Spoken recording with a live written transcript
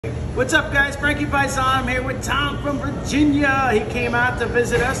What's up, guys? Frankie Bison. I'm here with Tom from Virginia. He came out to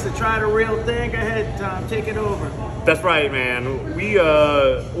visit us to try the real thing. Go ahead, Tom, take it over. That's right, man. We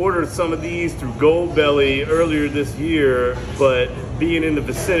ordered some of these through Gold Belly earlier this year, but being in the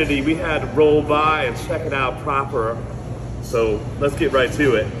vicinity, we had to roll by and check it out proper. So let's get right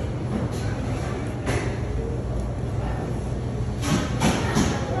to it.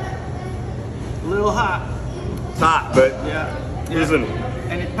 A little hot. It's hot, but Yeah. listen.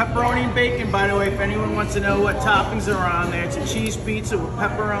 And it's pepperoni and bacon, by the way, if anyone wants to know what toppings are on there. It's a cheese pizza with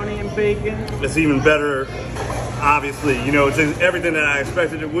pepperoni and bacon. It's even better, obviously. You know, it's everything that I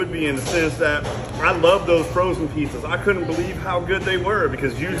expected it would be, in the sense that I love those frozen pizzas. I couldn't believe how good they were,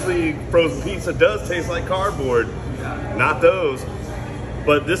 because usually frozen pizza does taste like cardboard. Not those.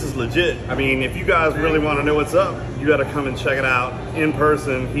 But this is legit. I mean, if you guys really want to know what's up, you got to come and check it out in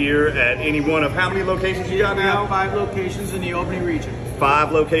person here at any one of how many locations you got We now? have 5 locations in the Albany region.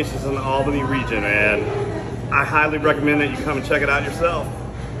 5 locations in the Albany region, and I highly recommend that you come and check it out yourself.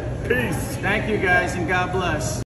 Peace. Thank you, guys, and God bless.